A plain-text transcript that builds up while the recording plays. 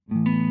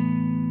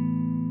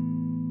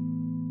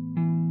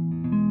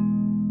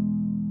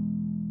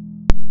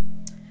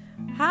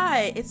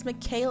Hi, it's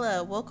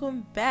Michaela.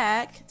 Welcome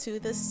back to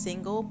the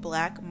Single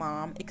Black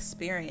Mom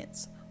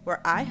Experience, where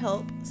I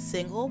help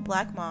single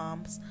black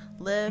moms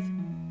live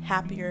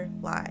happier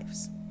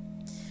lives.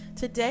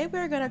 Today,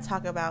 we're going to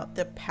talk about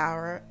the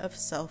power of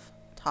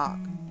self-talk,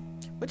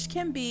 which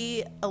can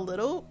be a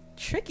little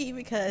tricky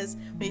because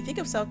when you think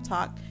of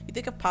self-talk, you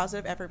think of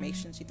positive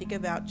affirmations, you think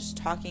about just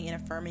talking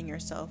and affirming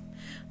yourself.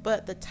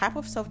 But the type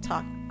of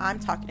self-talk I'm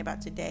talking about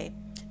today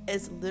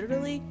is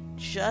literally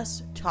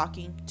just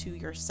talking to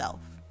yourself.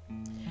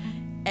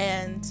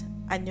 And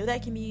I know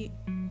that can be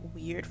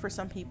weird for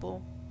some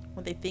people.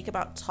 When they think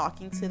about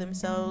talking to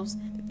themselves,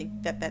 they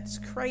think that that's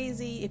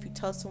crazy. If you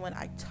tell someone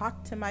I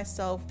talk to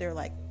myself, they're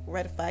like,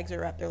 red flags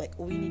are up. They're like,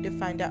 we need to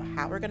find out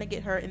how we're going to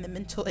get her in the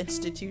mental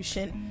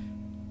institution.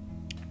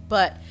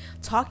 But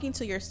talking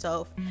to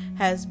yourself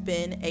has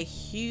been a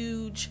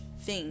huge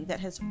thing that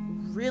has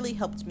really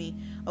helped me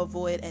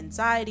avoid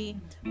anxiety,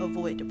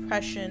 avoid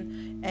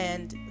depression,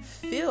 and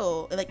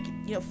feel like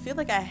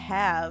I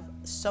have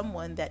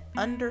someone that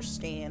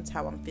understands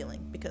how I'm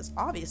feeling, because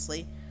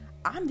obviously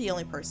I'm the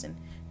only person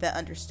that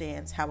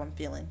understands how I'm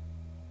feeling.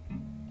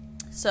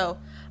 So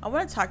I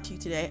want to talk to you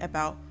today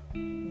about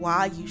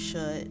why you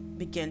should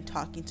begin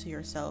talking to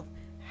yourself,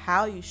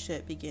 how you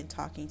should begin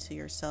talking to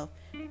yourself,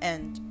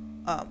 and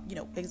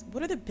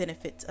what are the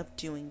benefits of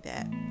doing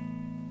that.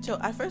 So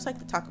I first like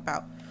to talk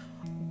about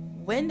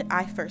when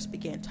I first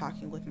began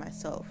talking with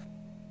myself.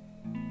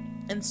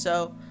 And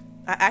so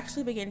I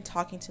actually began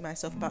talking to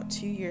myself about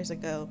 2 years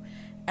ago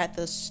at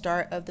the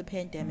start of the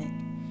pandemic.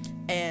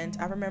 And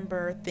I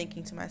remember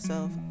thinking to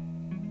myself,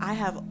 I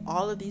have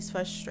all of these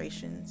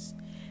frustrations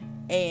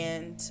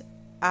and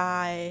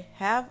I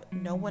have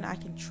no one I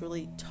can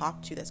truly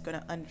talk to that's going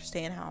to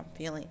understand how I'm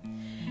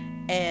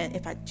feeling. And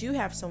if I do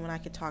have someone I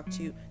could talk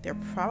to, they're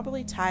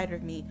probably tired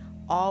of me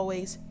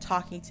always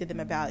talking to them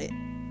about it.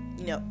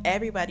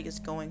 Everybody is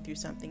going through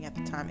something at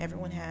the time.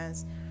 Everyone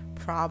has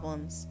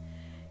problems.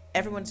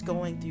 Everyone's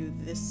going through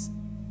this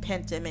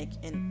pandemic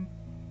and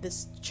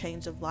this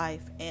change of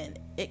life, and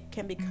it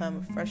can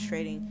become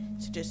frustrating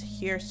to just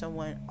hear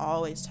someone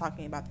always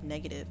talking about the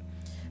negative.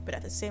 But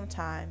at the same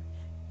time,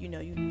 you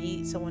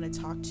need someone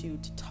to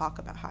talk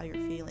about how you're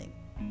feeling.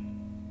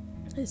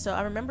 And so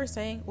I remember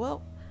saying,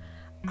 well,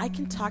 I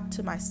can talk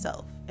to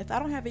myself. If I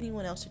don't have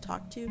anyone else to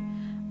talk to,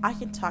 I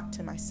can talk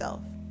to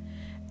myself.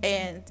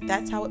 And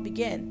that's how it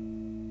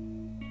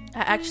began.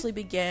 I actually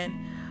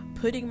began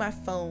putting my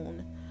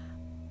phone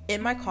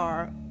in my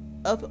car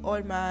up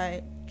on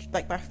my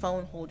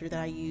phone holder that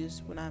I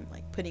use when I'm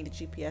putting the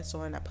GPS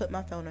on. I put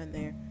my phone on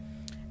there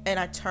and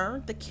I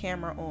turned the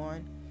camera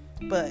on,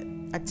 but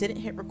I didn't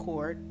hit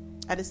record.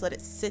 I just let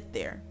it sit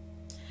there.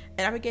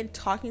 And I began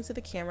talking to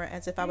the camera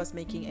as if I was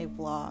making a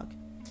vlog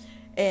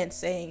and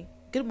saying,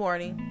 good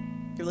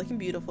morning, you're looking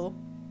beautiful.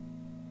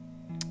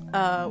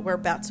 We're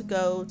about to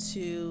go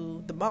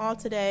to the mall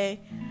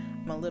today.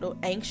 I'm a little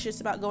anxious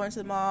about going to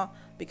the mall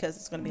because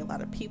it's going to be a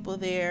lot of people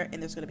there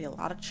and there's going to be a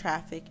lot of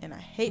traffic, and I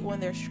hate when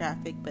there's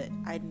traffic, but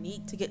I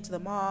need to get to the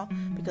mall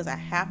because I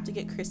have to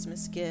get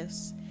Christmas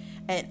gifts.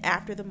 And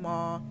after the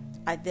mall,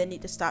 I then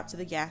need to stop to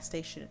the gas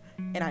station,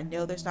 and I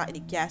know there's not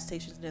any gas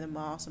stations near the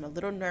mall, so I'm a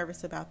little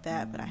nervous about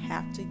that, but I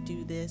have to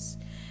do this.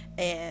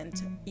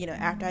 And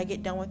after I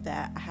get done with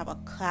that, I have a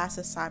class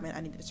assignment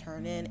I need to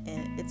turn in,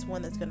 and it's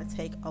one that's going to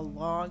take a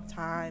long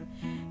time,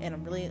 and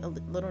I'm really a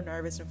little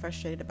nervous and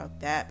frustrated about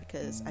that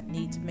because I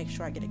need to make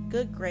sure I get a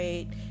good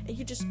grade. And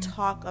you just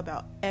talk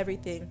about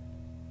everything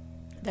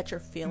that you're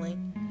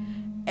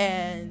feeling,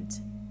 and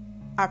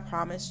I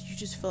promise you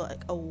just feel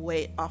like a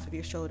weight off of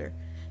your shoulder.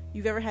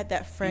 You've ever had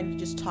that friend you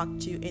just talk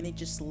to and they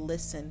just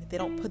listen? They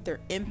don't put their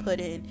input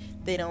in.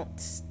 They don't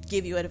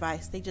give you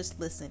advice. They just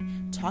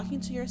listen. Talking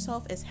to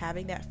yourself is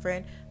having that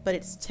friend, but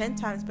it's 10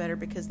 times better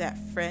because that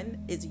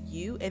friend is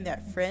you, and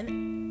that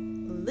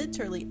friend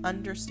literally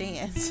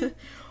understands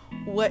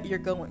what you're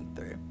going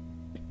through.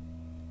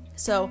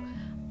 So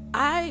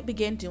I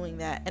began doing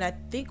that, and I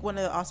think one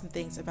of the awesome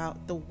things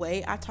about the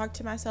way I talk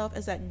to myself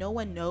is that no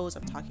one knows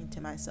I'm talking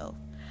to myself.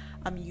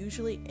 I'm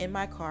usually in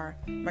my car.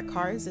 My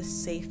car is a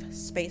safe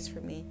space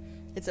for me.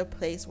 It's a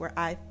place where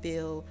I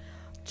feel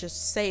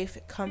just safe,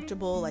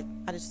 comfortable.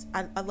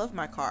 I love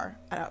my car.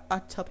 I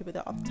tell people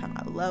that all the time.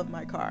 I love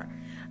my car.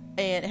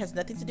 And it has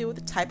nothing to do with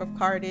the type of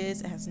car it is.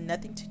 It has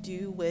nothing to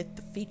do with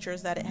the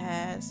features that it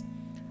has.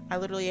 I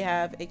literally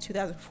have a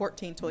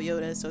 2014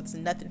 Toyota, so it's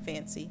nothing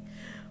fancy.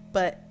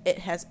 But it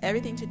has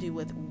everything to do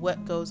with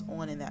what goes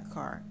on in that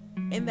car.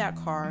 In that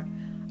car,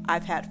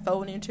 I've had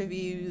phone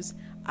interviews.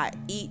 I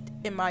eat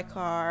in my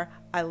car.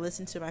 I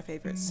listen to my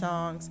favorite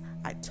songs.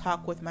 I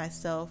talk with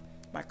myself.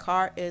 My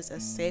car is a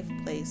safe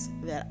place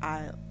that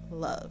I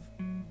love.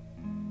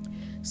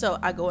 So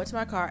I go into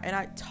my car and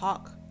I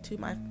talk to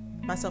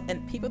myself.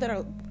 And people that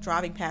are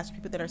driving past,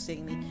 people that are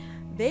seeing me,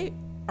 they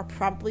are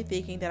probably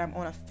thinking that I'm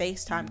on a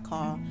FaceTime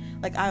call.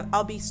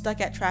 I'll be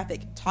stuck at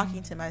traffic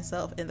talking to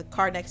myself, and the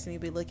car next to me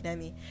will be looking at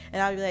me,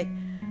 and I'll be like,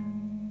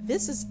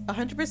 this is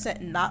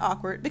 100% not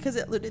awkward because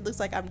it literally looks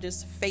like I'm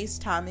just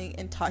FaceTiming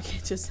and talking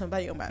to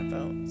somebody on my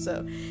phone.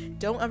 So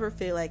don't ever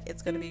feel like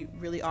it's going to be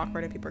really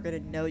awkward and people are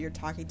going to know you're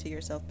talking to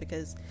yourself,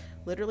 because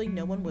literally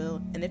no one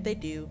will. And if they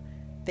do,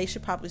 they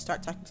should probably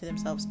start talking to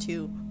themselves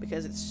too,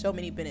 because it's so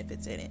many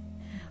benefits in it.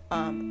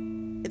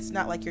 It's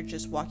not like you're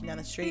just walking down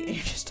the street and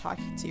you're just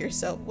talking to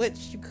yourself, which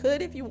you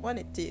could if you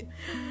wanted to.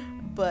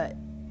 But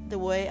the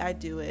way I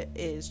do it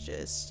is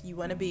just, you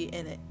want to be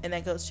in it. And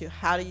that goes to,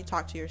 how do you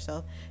talk to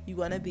yourself? You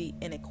want to be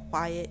in a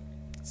quiet,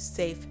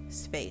 safe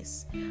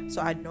space.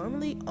 So I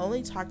normally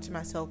only talk to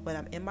myself when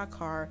I'm in my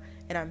car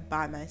and I'm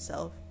by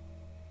myself.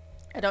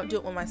 I don't do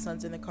it when my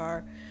son's in the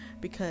car,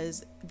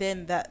 because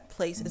then that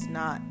place is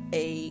not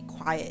a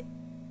quiet,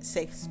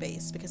 safe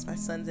space, because my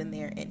son's in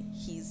there and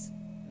he's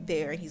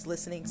there and he's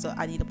listening. So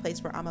I need a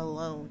place where I'm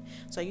alone.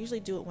 So I usually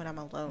do it when I'm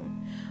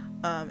alone,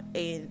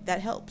 and that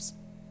helps.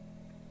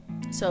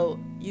 So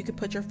you can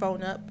put your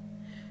phone up,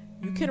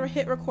 you can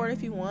hit record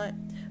if you want.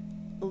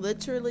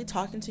 Literally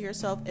talking to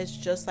yourself is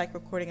just like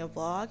recording a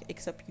vlog,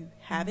 except you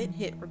haven't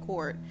hit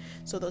record.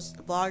 So those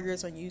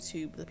vloggers on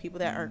YouTube, the people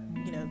that are,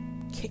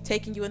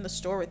 taking you in the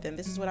store with them,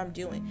 this is what I'm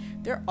doing.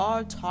 They're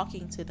all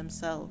talking to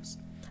themselves.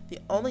 The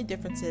only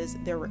difference is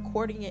they're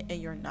recording it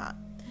and you're not.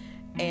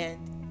 And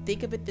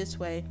think of it this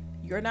way: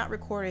 you're not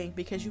recording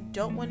because you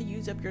don't want to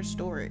use up your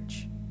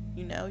storage.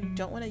 You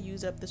don't want to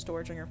use up the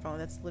storage on your phone.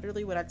 That's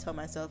literally what I tell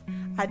myself.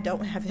 I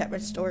don't have that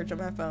much storage on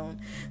my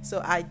phone.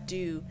 So I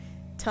do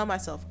tell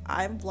myself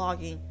I'm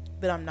vlogging,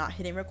 but I'm not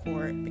hitting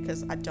record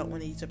because I don't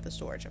want to use up the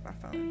storage of my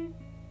phone.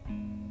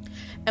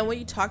 And when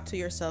you talk to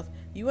yourself,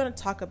 you want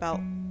to talk about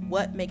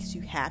what makes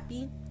you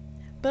happy,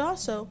 but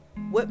also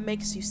what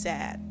makes you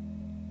sad.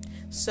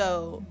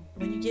 So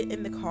when you get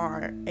in the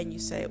car and you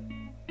say,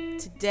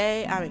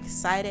 today I'm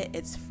excited,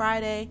 it's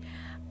Friday,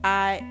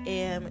 I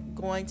am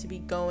going to be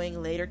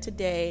going later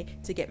today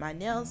to get my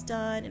nails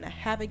done, and I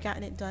haven't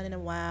gotten it done in a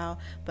while,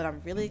 but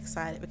I'm really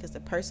excited because the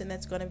person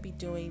that's going to be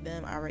doing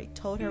them, I already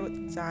told her what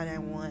design I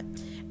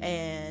want,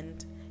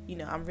 and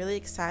I'm really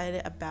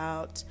excited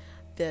about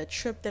the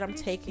trip that I'm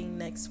taking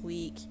next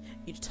week.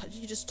 You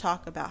just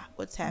talk about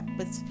what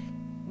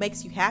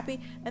makes you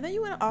happy, and then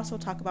you want to also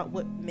talk about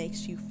what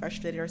makes you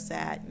frustrated or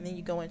sad. And then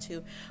you go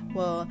into,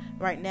 well,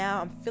 right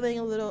now I'm feeling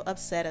a little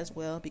upset as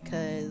well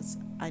because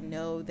I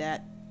know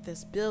that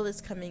this bill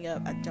is coming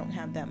up. I don't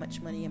have that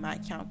much money in my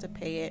account to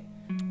pay it,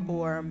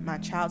 or my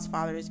child's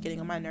father is getting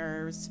on my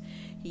nerves.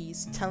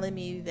 He's telling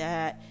me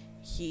that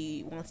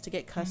he wants to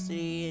get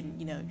custody,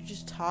 and you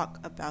just talk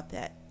about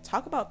that.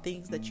 Talk about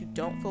things that you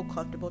don't feel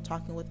comfortable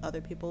talking with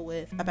other people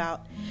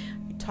about.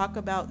 You talk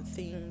about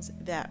things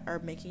that are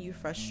making you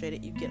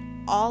frustrated. You get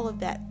all of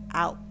that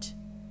out,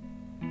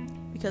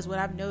 because what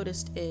I've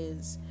noticed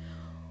is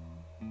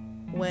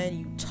when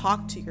you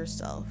talk to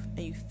yourself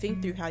and you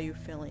think through how you're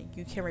feeling,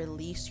 you can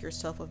release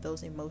yourself of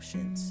those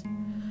emotions.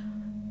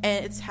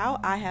 And it's how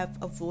I have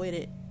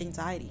avoided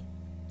anxiety.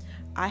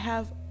 I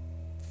have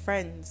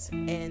friends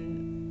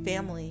and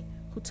family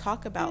who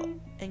talk about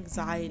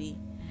anxiety,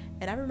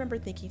 and I remember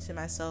thinking to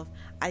myself,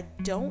 I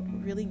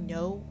don't really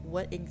know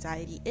what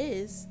anxiety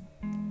is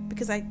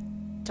because I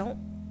don't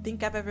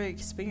think I've ever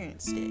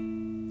experienced it.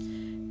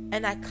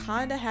 And I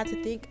kind of had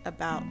to think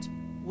about,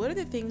 what are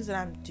the things that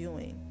I'm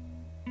doing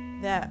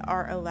that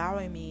are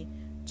allowing me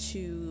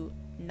to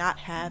not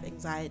have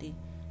anxiety?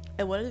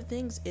 And one of the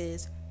things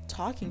is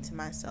talking to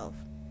myself.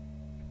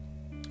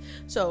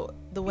 So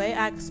the way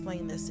I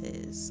explain this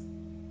is,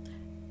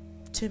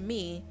 to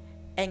me,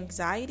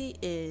 anxiety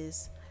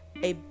is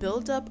a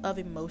buildup of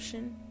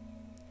emotion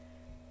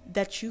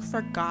that you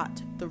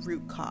forgot the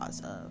root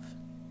cause of.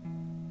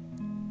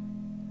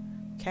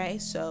 Okay,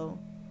 so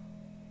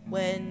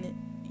when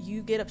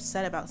you get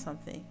upset about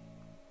something,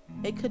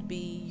 it could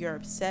be you're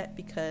upset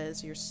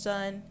because your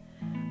son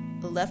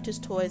left his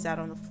toys out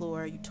on the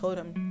floor. You told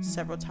him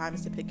several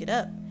times to pick it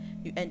up.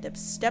 You end up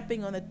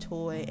stepping on the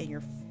toy and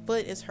your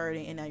foot is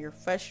hurting, and now you're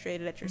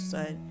frustrated at your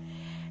son.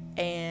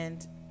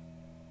 And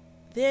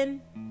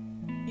then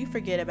you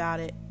forget about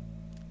it.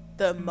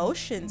 The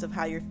emotions of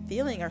how you're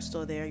feeling are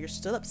still there. You're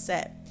still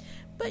upset,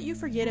 but you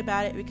forget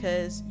about it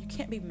because you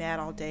can't be mad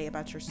all day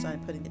about your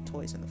son putting the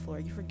toys on the floor.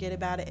 You forget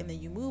about it, and then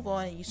you move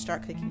on and you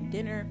start cooking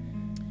dinner,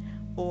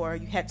 or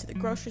you head to the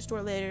grocery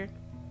store later.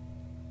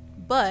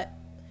 But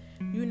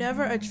you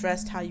never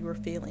addressed how you were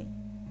feeling.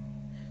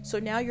 So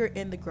now you're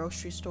in the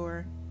grocery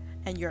store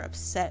and you're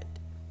upset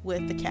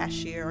with the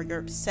cashier, or you're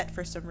upset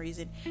for some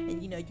reason,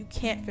 and you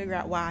can't figure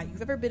out why.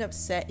 You've ever been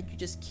upset and you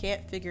just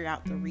can't figure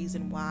out the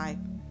reason why?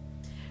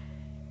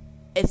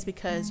 It's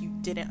because you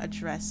didn't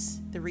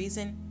address the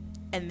reason,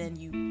 and then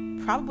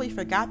you probably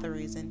forgot the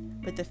reason,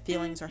 but the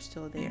feelings are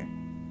still there.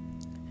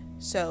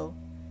 So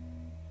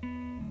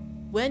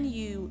when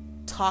you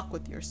talk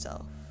with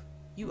yourself,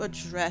 you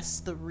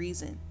address the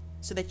reason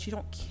so that you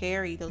don't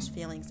carry those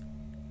feelings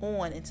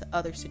on into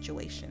other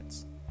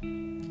situations.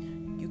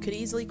 You could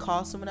easily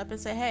call someone up and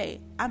say,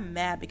 hey, I'm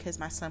mad because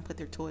my son put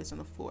their toys on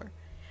the floor.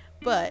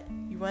 But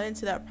you run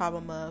into that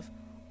problem of,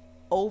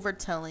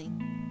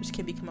 overtelling, which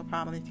can become a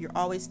problem. If you're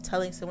always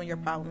telling someone your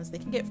problems, they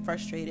can get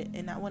frustrated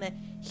and not want to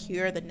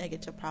hear the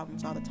negative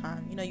problems all the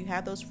time. You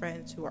have those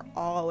friends who are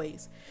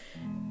always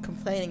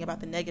complaining about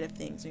the negative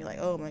things, and you're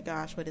like, oh my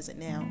gosh, what is it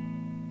now?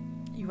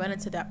 You run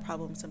into that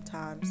problem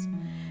sometimes.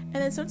 And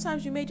then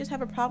sometimes you may just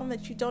have a problem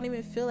that you don't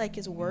even feel like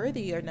is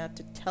worthy enough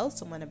to tell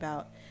someone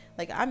about.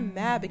 Like, I'm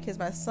mad because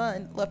my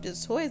son left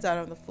his toys out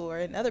on the floor,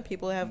 and other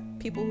people have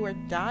people who are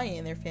dying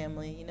in their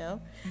family,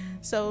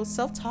 So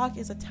self-talk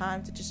is a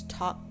time to just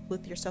talk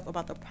with yourself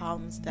about the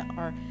problems that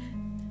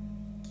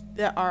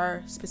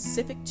are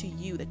specific to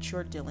you, that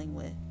you're dealing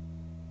with.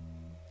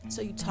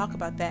 So you talk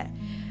about that,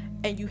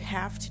 and you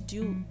have to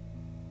do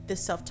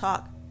this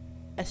self-talk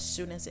as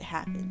soon as it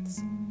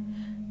happens.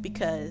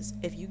 Because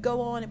if you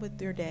go on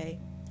with your day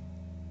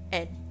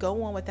and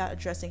go on without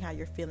addressing how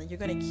you're feeling, you're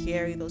going to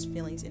carry those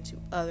feelings into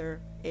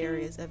other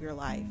areas of your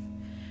life.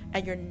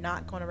 And you're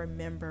not going to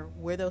remember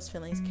where those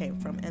feelings came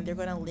from. And they're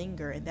going to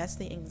linger. And that's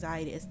the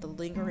anxiety. It's the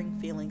lingering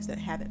feelings that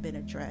haven't been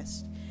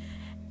addressed.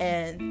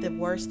 And the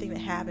worst thing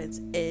that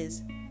happens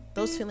is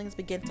those feelings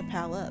begin to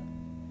pile up.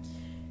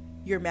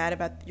 You're mad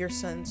about your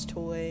son's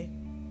toy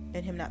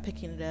and him not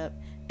picking it up.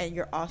 And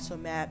you're also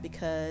mad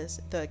because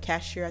the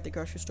cashier at the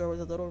grocery store was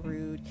a little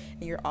rude.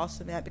 And you're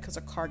also mad because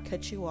a car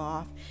cut you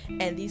off.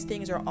 And these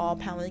things are all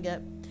piling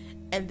up.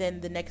 And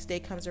then the next day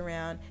comes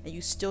around and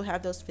you still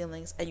have those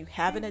feelings and you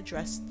haven't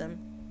addressed them.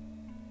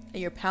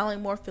 And you're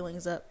piling more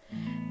feelings up.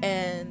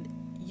 And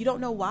you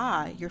don't know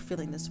why you're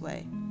feeling this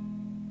way.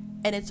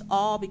 And it's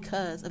all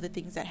because of the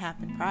things that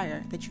happened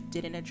prior that you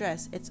didn't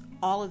address. It's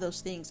all of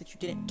those things that you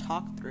didn't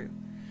talk through.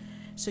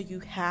 So you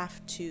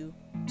have to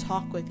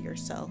talk with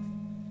yourself.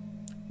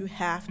 You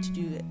have to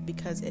do it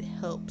because it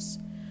helps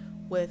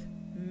with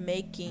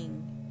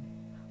making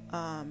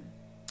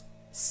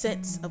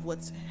sense of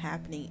what's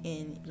happening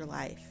in your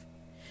life.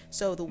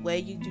 So the way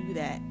you do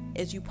that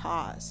is you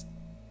pause.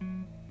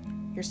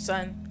 Your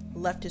son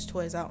left his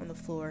toys out on the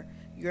floor.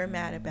 You're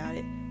mad about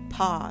it.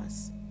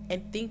 Pause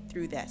and think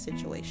through that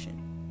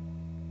situation.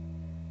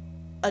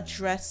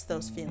 Address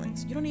those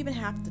feelings. You don't even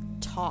have to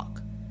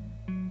talk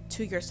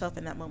to yourself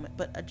in that moment,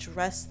 but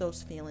address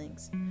those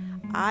feelings.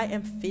 I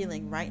am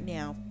feeling right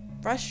now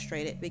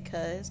frustrated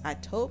because I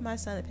told my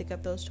son to pick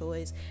up those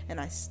toys and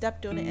I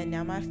stepped on it and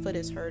now my foot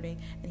is hurting,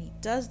 and he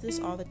does this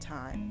all the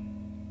time.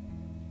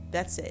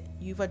 That's it.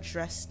 You've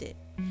addressed it.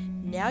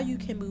 Now you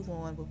can move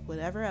on with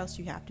whatever else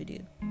you have to do.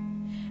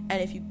 And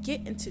if you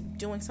get into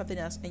doing something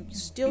else and you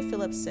still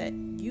feel upset,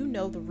 you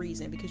know the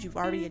reason because you've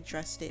already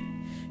addressed it.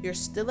 You're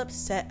still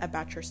upset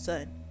about your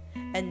son,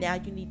 and now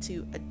you need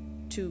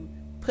to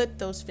put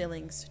those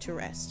feelings to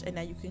rest. And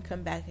now you can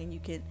come back and you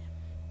can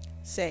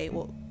say,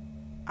 well,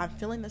 I'm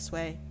feeling this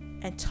way,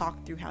 and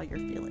talk through how you're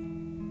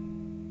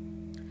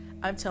feeling.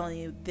 I'm telling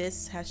you,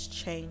 this has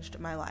changed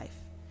my life.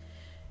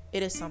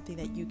 It is something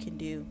that you can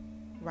do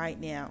right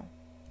now.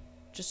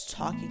 Just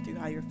talking through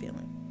how you're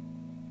feeling.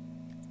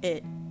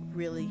 It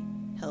really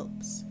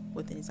helps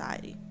with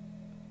anxiety.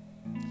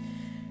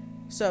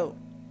 So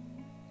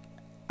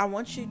I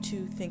want you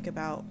to think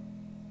about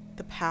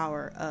the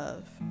power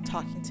of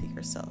talking to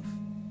yourself,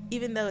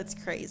 even though it's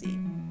crazy.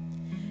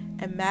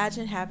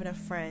 Imagine having a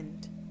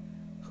friend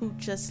who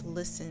just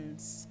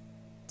listens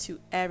to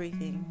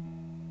everything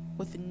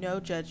with no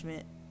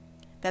judgment,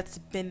 that's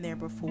been there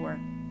before,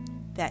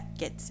 that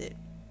gets it.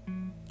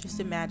 Just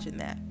imagine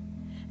that.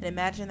 And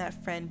imagine that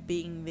friend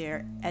being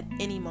there at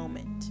any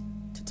moment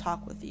to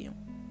talk with you.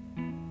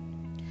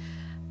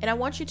 And I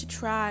want you to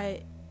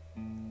try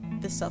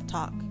the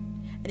self-talk.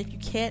 And if you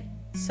can't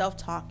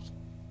self-talk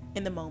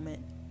in the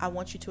moment, I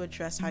want you to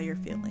address how you're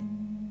feeling.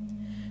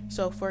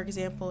 So, for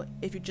example,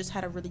 if you just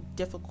had a really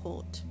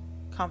difficult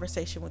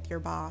conversation with your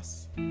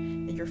boss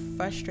and you're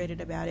frustrated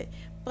about it,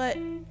 but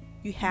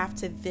you have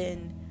to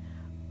then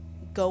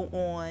go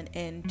on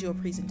and do a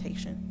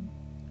presentation.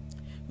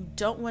 You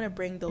don't want to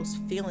bring those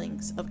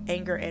feelings of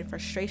anger and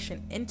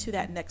frustration into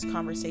that next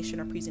conversation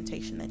or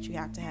presentation that you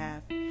have to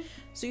have.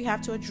 So you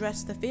have to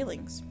address the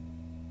feelings.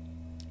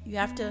 You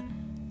have to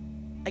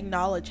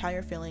acknowledge how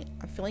you're feeling.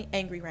 I'm feeling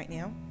angry right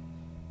now.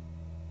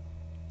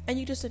 And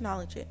you just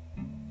acknowledge it.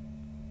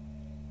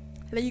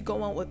 And then you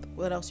go on with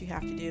what else you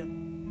have to do.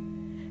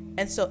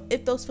 And so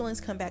if those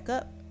feelings come back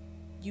up,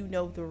 you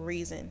know the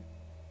reason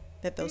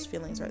that those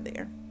feelings are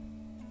there.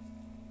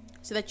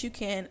 So that you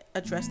can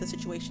address the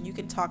situation. You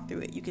can talk through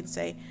it. You can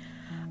say,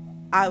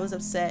 I was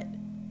upset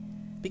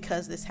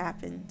because this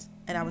happened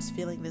and I was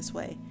feeling this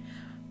way.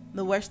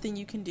 The worst thing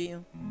you can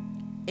do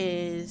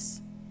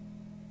is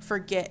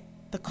forget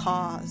the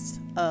cause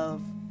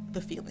of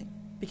the feeling,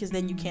 because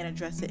then you can't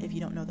address it if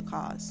you don't know the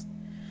cause.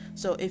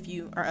 So if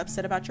you are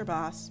upset about your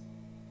boss,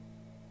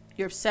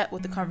 you're upset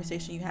with the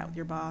conversation you had with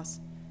your boss,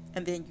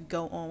 and then you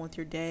go on with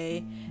your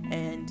day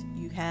and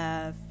you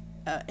have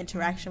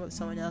interaction with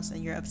someone else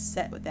and you're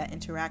upset with that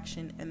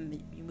interaction,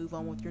 and you move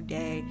on with your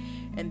day,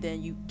 and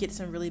then you get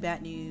some really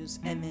bad news,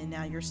 and then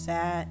now you're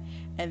sad,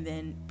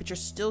 but you're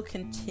still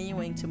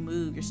continuing to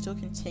move, you're still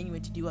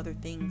continuing to do other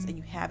things, and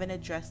you haven't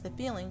addressed the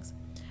feelings.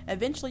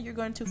 Eventually you're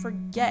going to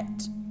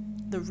forget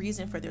the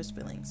reason for those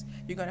feelings.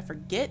 You're going to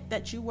forget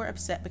that you were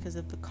upset because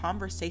of the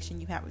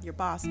conversation you had with your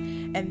boss,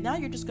 and now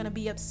you're just going to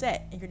be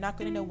upset and you're not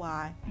going to know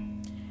why.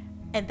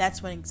 And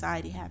that's when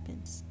anxiety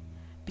happens,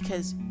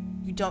 because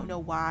you don't know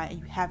why and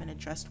you haven't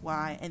addressed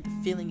why, and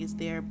the feeling is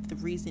there but the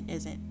reason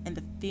isn't, and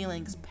the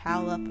feelings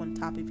pile up on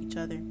top of each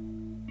other.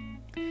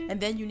 And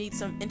then you need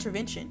some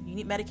intervention. You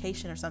need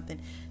medication or something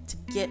to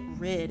get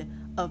rid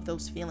of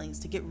those feelings,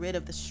 to get rid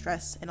of the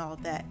stress and all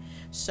of that.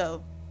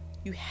 So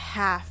you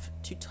have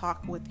to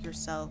talk with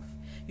yourself.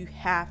 You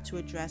have to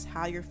address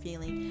how you're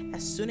feeling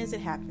as soon as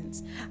it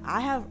happens. I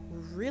have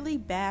really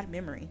bad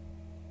memory,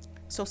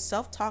 so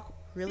self-talk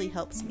really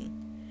helps me,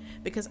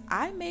 because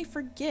I may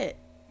forget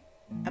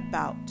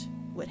about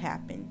what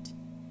happened.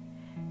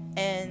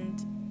 And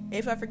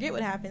if I forget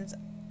what happens,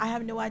 I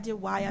have no idea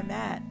why I'm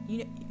mad. You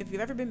know, if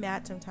you've ever been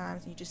mad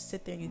sometimes, and you just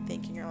sit there and you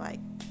think, and you're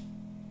like,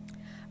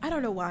 I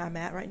don't know why I'm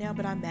mad right now,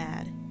 but I'm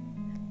mad.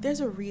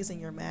 There's a reason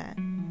you're mad,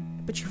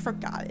 but you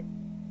forgot it.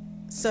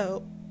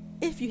 So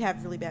if you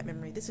have really bad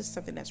memory, this is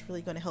something that's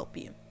really going to help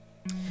you.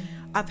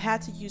 I've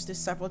had to use this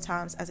several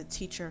times as a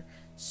teacher.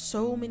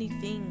 So many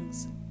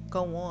things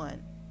go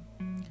on.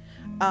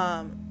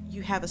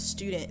 You have a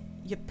student,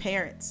 you have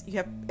parents, you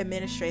have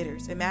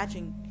administrators.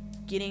 Imagine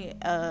getting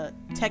a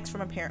text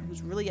from a parent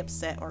who's really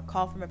upset, or a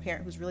call from a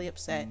parent who's really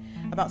upset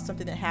about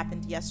something that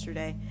happened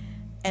yesterday,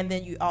 and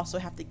then you also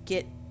have to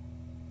get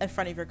in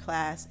front of your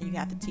class and you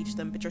have to teach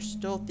them, but you're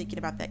still thinking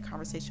about that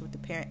conversation with the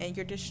parent, and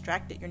you're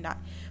distracted, you're not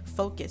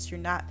focused, you're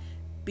not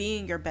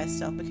being your best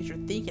self because you're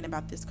thinking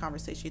about this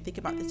conversation, you're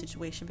thinking about this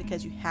situation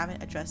because you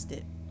haven't addressed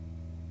it.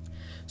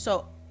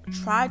 So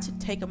try to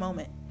take a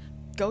moment,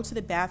 go to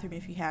the bathroom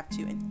if you have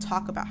to, and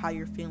talk about how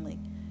you're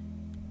feeling.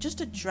 Just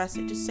address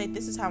it. Just say,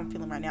 this is how I'm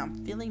feeling right now.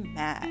 I'm feeling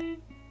mad.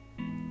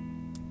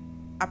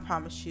 I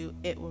promise you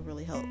it will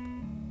really help.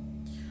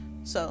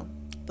 So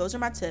those are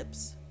my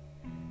tips.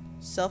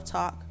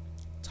 Self-talk,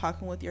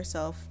 talking with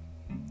yourself.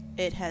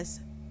 It has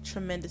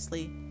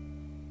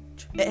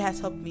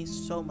helped me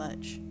so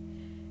much.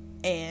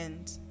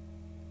 And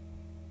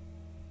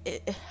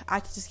I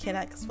just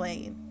cannot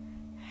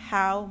explain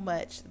how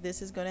much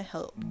this is going to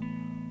help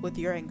with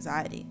your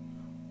anxiety,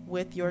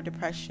 with your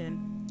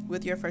depression,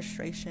 with your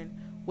frustration,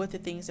 with the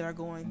things that are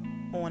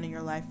going on in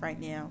your life right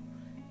now.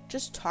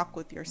 Just talk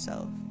with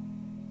yourself.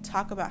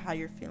 Talk about how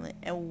you're feeling.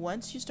 And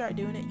once you start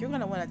doing it, you're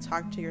going to want to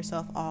talk to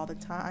yourself all the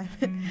time.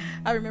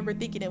 I remember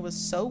thinking it was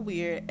so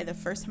weird. And the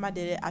first time I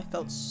did it, I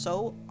felt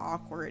so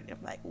awkward.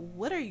 I'm like,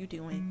 what are you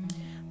doing?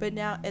 But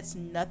now it's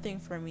nothing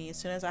for me. As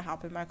soon as I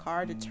hop in my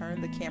car to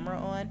turn the camera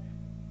on,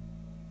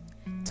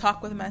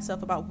 talk with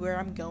myself about where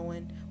I'm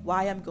going,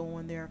 why I'm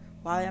going there,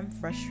 why I'm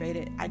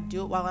frustrated. I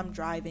do it while I'm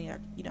driving. I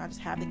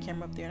just have the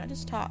camera up there and I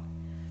just talk.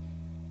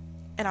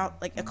 And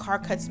a car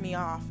cuts me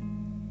off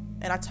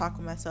and I talk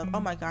with myself, oh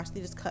my gosh,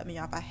 they just cut me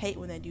off. I hate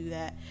when they do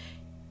that.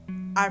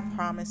 I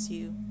promise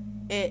you,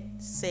 it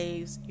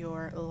saves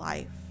your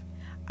life.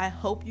 I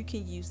hope you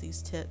can use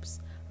these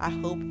tips. I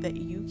hope that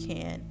you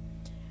can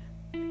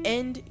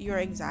end your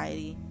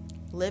anxiety,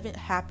 live a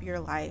happier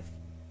life,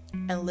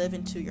 and live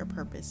into your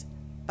purpose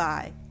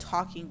by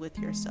talking with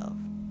yourself.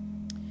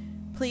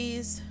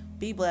 Please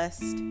be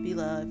blessed, be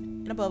loved,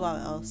 and above all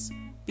else,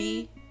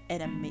 be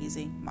an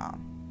amazing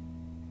mom.